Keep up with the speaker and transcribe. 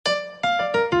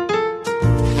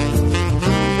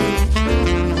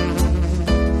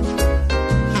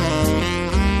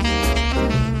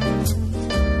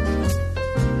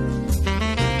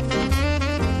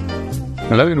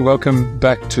Hello and welcome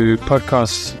back to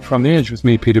Podcasts from the Edge with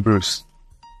me, Peter Bruce.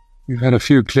 We've had a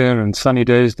few clear and sunny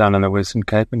days down in the Western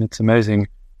Cape, and it's amazing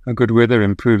how good weather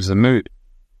improves the mood.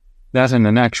 That and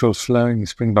an actual flowing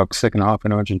Springbok second half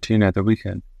in Argentina at the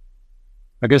weekend.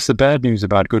 I guess the bad news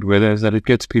about good weather is that it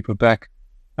gets people back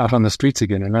out on the streets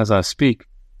again, and as I speak,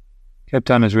 Cape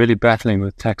Town is really battling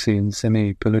with taxi and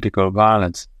semi-political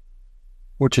violence.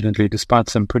 Fortunately, despite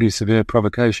some pretty severe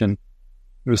provocation,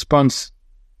 the response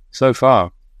so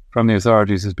far from the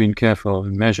authorities has been careful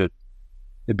and measured.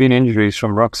 There have been injuries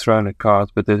from rocks thrown at cars,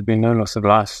 but there's been no loss of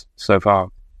life so far.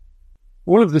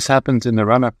 All of this happens in the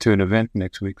run-up to an event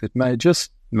next week that may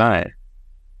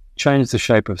change the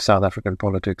shape of South African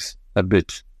politics a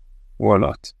bit, or a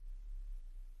lot.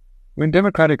 When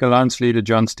Democratic Alliance leader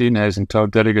John Steenhuisen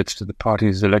told delegates to the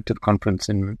party's elected conference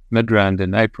in Midrand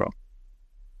in April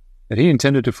that he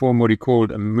intended to form what he called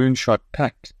a Moonshot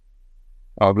Pact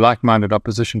of like-minded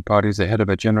opposition parties ahead of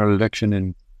a general election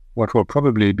in what will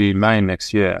probably be May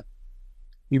next year,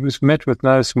 he was met with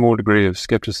no small degree of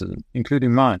skepticism,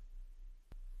 including mine.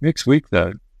 Next week,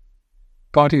 though,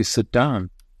 parties sit down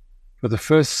for the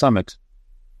first summit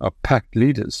of pact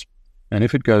leaders, and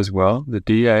if it goes well, the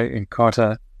DA,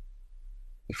 Inkatha,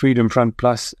 the Freedom Front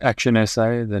Plus, Action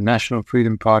SA, the National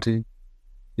Freedom Party,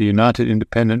 the United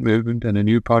Independent Movement, and a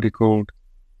new party called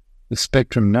the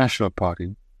Spectrum National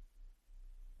Party,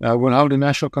 will hold a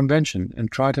national convention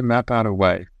and try to map out a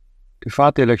way to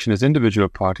fight the election as individual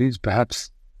parties, perhaps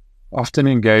often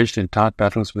engaged in tight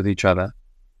battles with each other,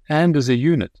 and as a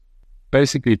unit,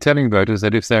 basically telling voters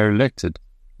that if they're elected,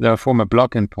 they'll form a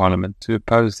bloc in Parliament to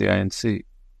oppose the ANC.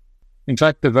 In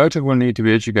fact, the voter will need to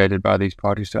be educated by these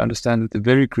parties to understand that the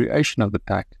very creation of the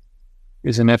pact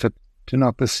is an effort to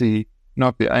knock the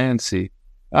ANC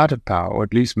out of power, or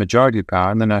at least majority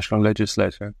power in the national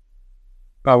legislature,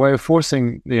 by way of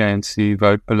forcing the ANC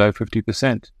vote below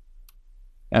 50%,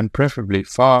 and preferably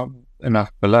far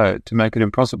enough below to make it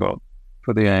impossible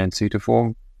for the ANC to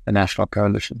form a national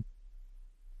coalition.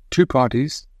 Two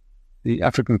parties, the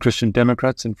African Christian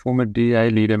Democrats and former DA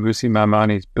leader Mmusi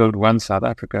Maimani's Build One South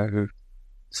Africa, who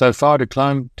so far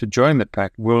declined to join the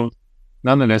pact, will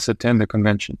nonetheless attend the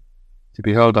convention to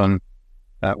be held on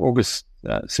August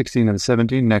 16 and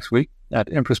 17 next week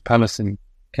at Empress Palace in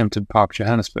Kempton Park,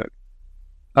 Johannesburg.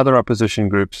 Other opposition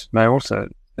groups may also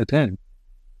attend.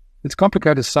 It's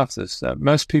complicated stuff, this.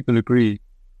 Most people agree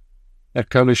that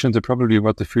coalitions are probably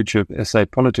what the future of SA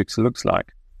politics looks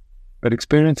like. But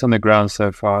experience on the ground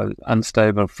so far is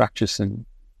unstable, fractious, and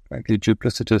frankly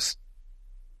duplicitous.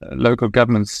 Local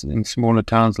governments in smaller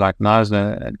towns like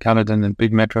Knysna and Caledon and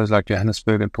big metros like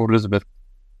Johannesburg and Port Elizabeth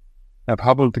have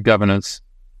hobbled the governance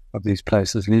of these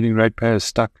places, leaving ratepayers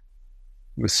stuck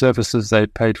with services they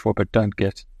paid for but don't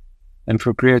get, and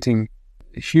for creating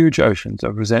huge oceans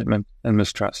of resentment and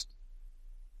mistrust.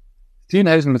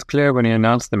 Steenhuisen was clear when he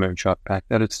announced the Moonshot Pact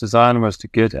that its design was to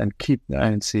get and keep the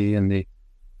ANC and the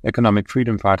economic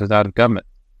freedom fighters out of government.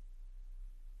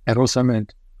 It also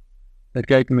meant that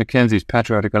Gayton Mackenzie's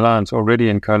Patriotic Alliance, already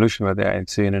in coalition with the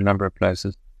ANC in a number of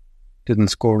places, didn't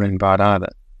score in bad either.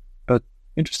 But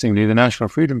interestingly, the National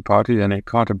Freedom Party, an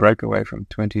Inkatha breakaway from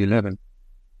 2011,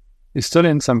 is still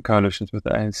in some coalitions with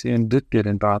the ANC and did get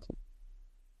invited.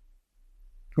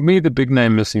 For me, the big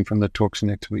name missing from the talks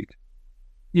next week,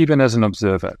 even as an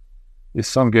observer, is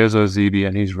Songezo Zibi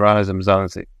and his Rise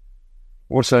Mzansi,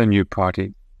 also a new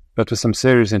party, but with some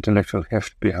serious intellectual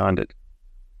heft behind it.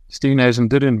 Steenhuisen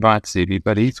did invite Zibi,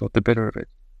 but he thought the better of it.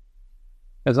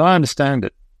 As I understand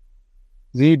it,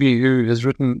 Zibi, who has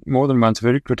written more than once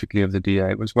very critically of the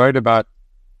DA, was worried about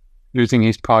losing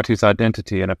his party's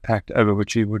identity in a pact over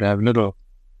which he would have little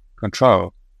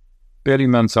control, barely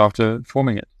months after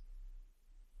forming it.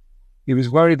 He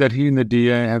was worried that he and the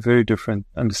DA have very different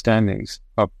understandings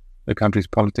of the country's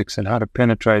politics and how to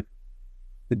penetrate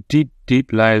the deep,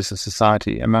 deep layers of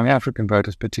society, among African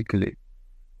voters particularly,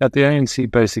 that the ANC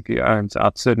basically owns,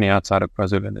 certainly outside of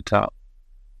KwaZulu-Natal,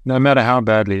 no matter how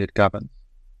badly it governs.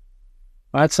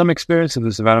 I had some experience of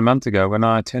this about a month ago when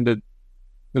I attended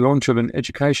the launch of an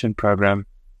education program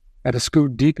at a school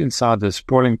deep inside the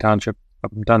sprawling township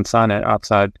of Dunsane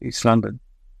outside East London.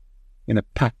 In a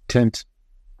packed tent,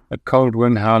 a cold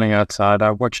wind howling outside,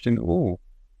 I watched in awe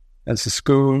as the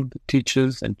school, the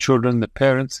teachers and children, the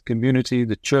parents, the community,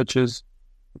 the churches,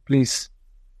 the police,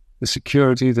 the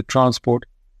security, the transport,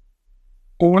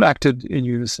 all acted in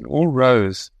unison, all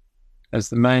rose as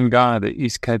the main guy, the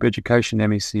East Cape Education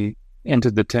MEC,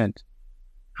 entered the tent.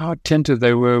 How attentive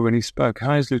they were when he spoke,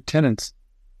 how his lieutenants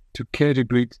took care to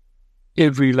greet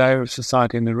every layer of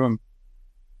society in the room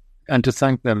and to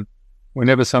thank them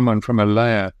whenever someone from a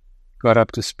layer got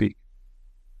up to speak.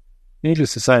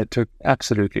 Needless to say, it took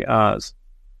absolutely hours,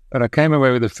 but I came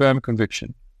away with a firm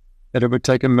conviction that it would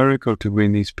take a miracle to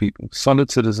win these people,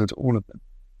 solid citizens, all of them,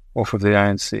 off of the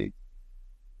ANC.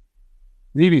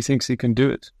 Levy thinks he can do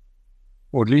it,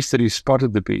 or at least that he's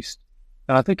spotted the beast,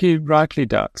 and I think he rightly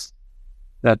doubts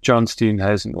that John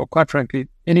Steenhuisen, or quite frankly,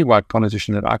 any white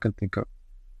politician that I can think of,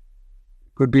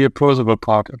 could be a plausible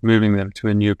part of moving them to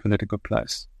a new political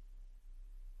place.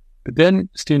 But then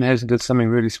Steenhuisen did something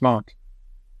really smart,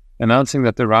 announcing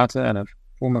that the writer and a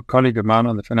former colleague of mine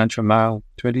on the Financial Mail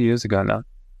 20 years ago now,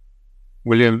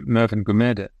 William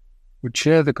Gumede, would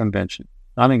chair the convention.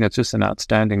 I think that's just an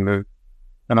outstanding move,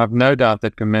 and I've no doubt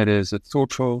that Gumede is a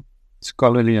thoughtful,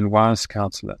 scholarly and wise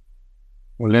counsellor,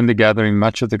 will lend the gathering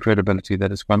much of the credibility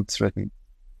that is once threatened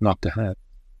not to have.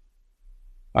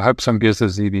 I hope some Gizla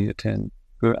Zibi attend.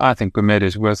 I think Gumede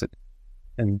is worth it,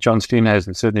 and John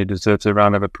Steenhuisen certainly deserves a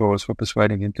round of applause for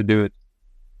persuading him to do it.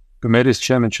 Gumede's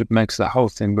chairmanship makes the whole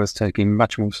thing worth taking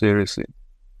much more seriously,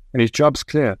 and his job's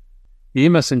clear. He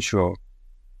must ensure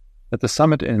that the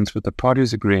summit ends with the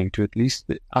parties agreeing to at least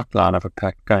the outline of a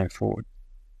pact going forward.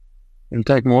 It'll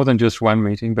take more than just one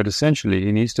meeting, but essentially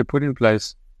he needs to put in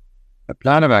place a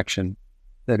plan of action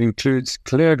that includes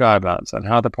clear guidelines on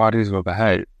how the parties will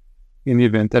behave in the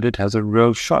event that it has a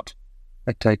real shot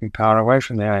at taking power away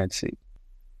from the ANC.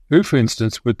 Who, for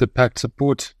instance, would the pact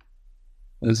support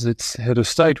as its head of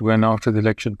state when, after the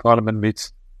election, Parliament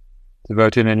meets to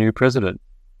vote in a new president?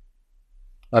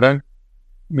 I don't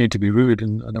mean to be rude,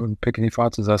 and I don't pick any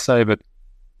fights, as I say, but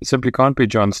it simply can't be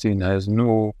John Steenhuisen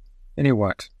or any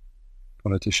white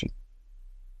politician.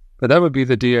 But that would be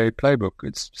the DA playbook.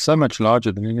 It's so much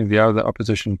larger than any of the other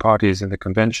opposition parties in the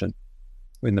convention,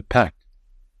 or in the pact.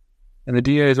 And the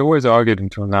DA has always argued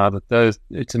until now that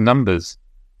it's numbers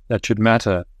that should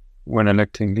matter when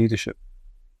electing leadership.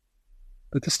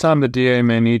 But this time the DA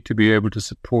may need to be able to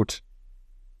support,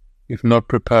 if not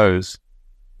propose,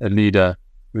 a leader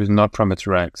who is not from its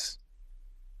ranks.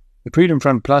 The Freedom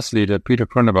Front Plus leader, Peter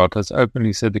Groenewald, has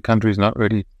openly said the country is not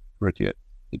ready for it yet.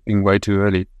 It's being way too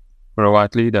early for a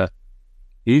white leader.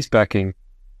 He's backing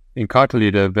Inkatha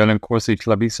leader Velenkosi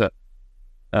Hlabisa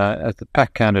as the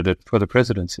pact candidate for the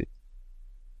presidency.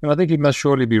 And I think he must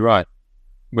surely be right,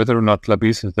 whether or not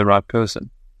Hlabisa is the right person,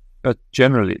 but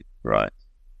generally right.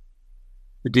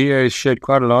 The DA has shed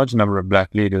quite a large number of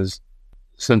black leaders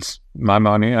since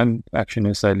Maimane and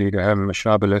Action SA leader Herman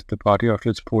Mashaba left the party after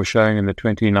its poor showing in the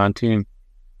 2019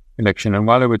 election, and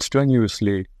while it would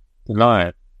strenuously deny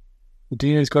it, the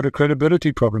DA has got a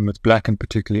credibility problem with black and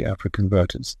particularly African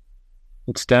voters.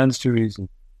 It stands to reason.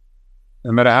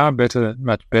 No matter how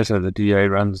much better the DA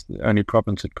runs the only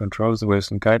province it controls, the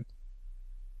Western Cape,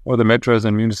 or the metros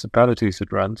and municipalities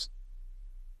it runs,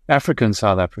 African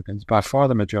South Africans, by far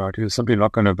the majority, are simply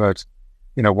not going to vote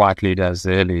in a white leader as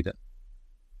their leader.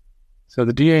 So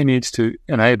the DA needs to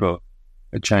enable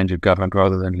a change of government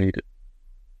rather than lead it.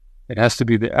 It has to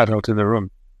be the adult in the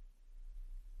room,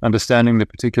 understanding the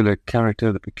peculiar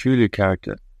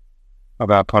character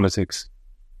of our politics,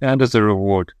 and as a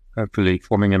reward, hopefully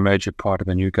forming a major part of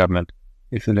a new government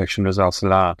if the election results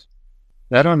allow it.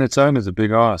 That on its own is a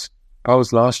big ask.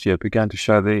 Polls last year began to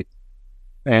show the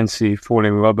ANC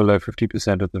falling well below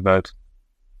 50% of the vote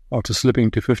after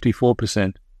slipping to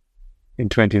 54% in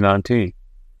 2019.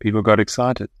 People got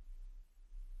excited.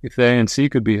 If the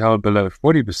ANC could be held below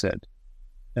 40%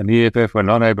 and the EFF were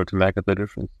not able to make up the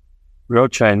difference, real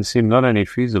change seemed not only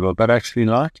feasible but actually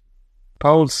likely.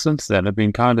 Polls since then have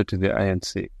been kinder to the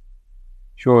ANC.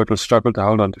 Sure, it will struggle to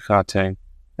hold on to Gauteng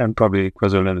and probably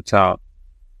KwaZulu-Natal,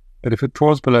 but if it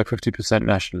falls below 50%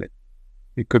 nationally,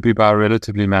 it could be by a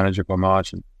relatively manageable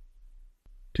margin.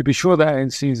 To be sure, the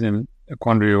ANC is in a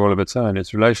quandary all of its own.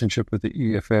 Its relationship with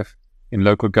the EFF in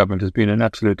local government has been an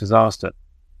absolute disaster,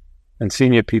 and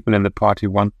senior people in the party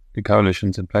want the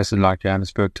coalitions in places like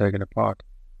Johannesburg taken apart.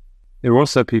 There are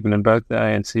also people in both the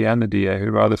ANC and the DA who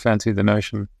rather fancy the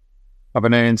notion of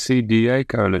an ANC-DA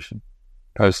coalition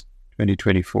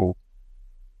post-2024,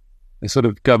 a sort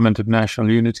of government of national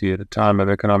unity at a time of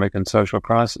economic and social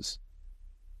crisis.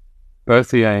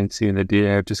 Both the ANC and the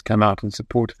DA have just come out in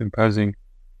support of imposing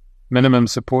minimum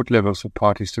support levels for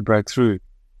parties to break through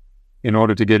in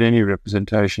order to get any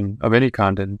representation of any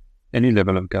kind in any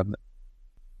level of government.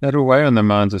 That will weigh on the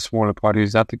minds of smaller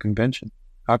parties at the convention.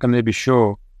 How can they be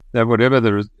sure that whatever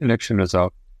the election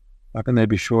result, how can they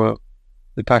be sure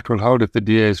the pact will hold if the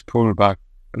DA is pulled by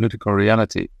political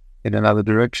reality in another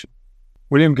direction?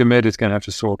 William Gumede is going to have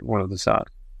to sort all of this out.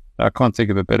 I can't think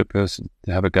of a better person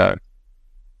to have a go.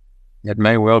 It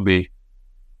may well be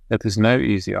that there's no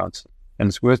easy answer, and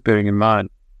it's worth bearing in mind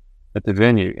that the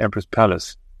venue, Empress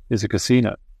Palace, is a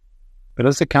casino. But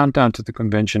as the countdown to the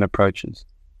convention approaches,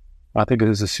 I think it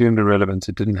has assumed a relevance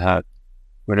it didn't have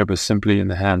when it was simply in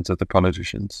the hands of the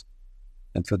politicians.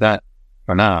 And for that,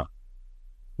 for now,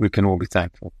 we can all be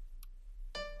thankful.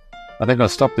 I think I'll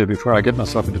stop there before I get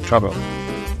myself into trouble.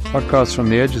 Podcast From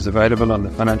the Edge is available on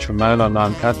the Financial Mail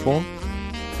online platform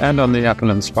and on the Apple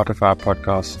and Spotify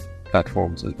podcast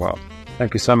platforms as well.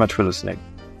 Thank you so much for listening.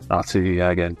 I'll see you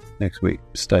again next week.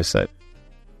 Stay safe.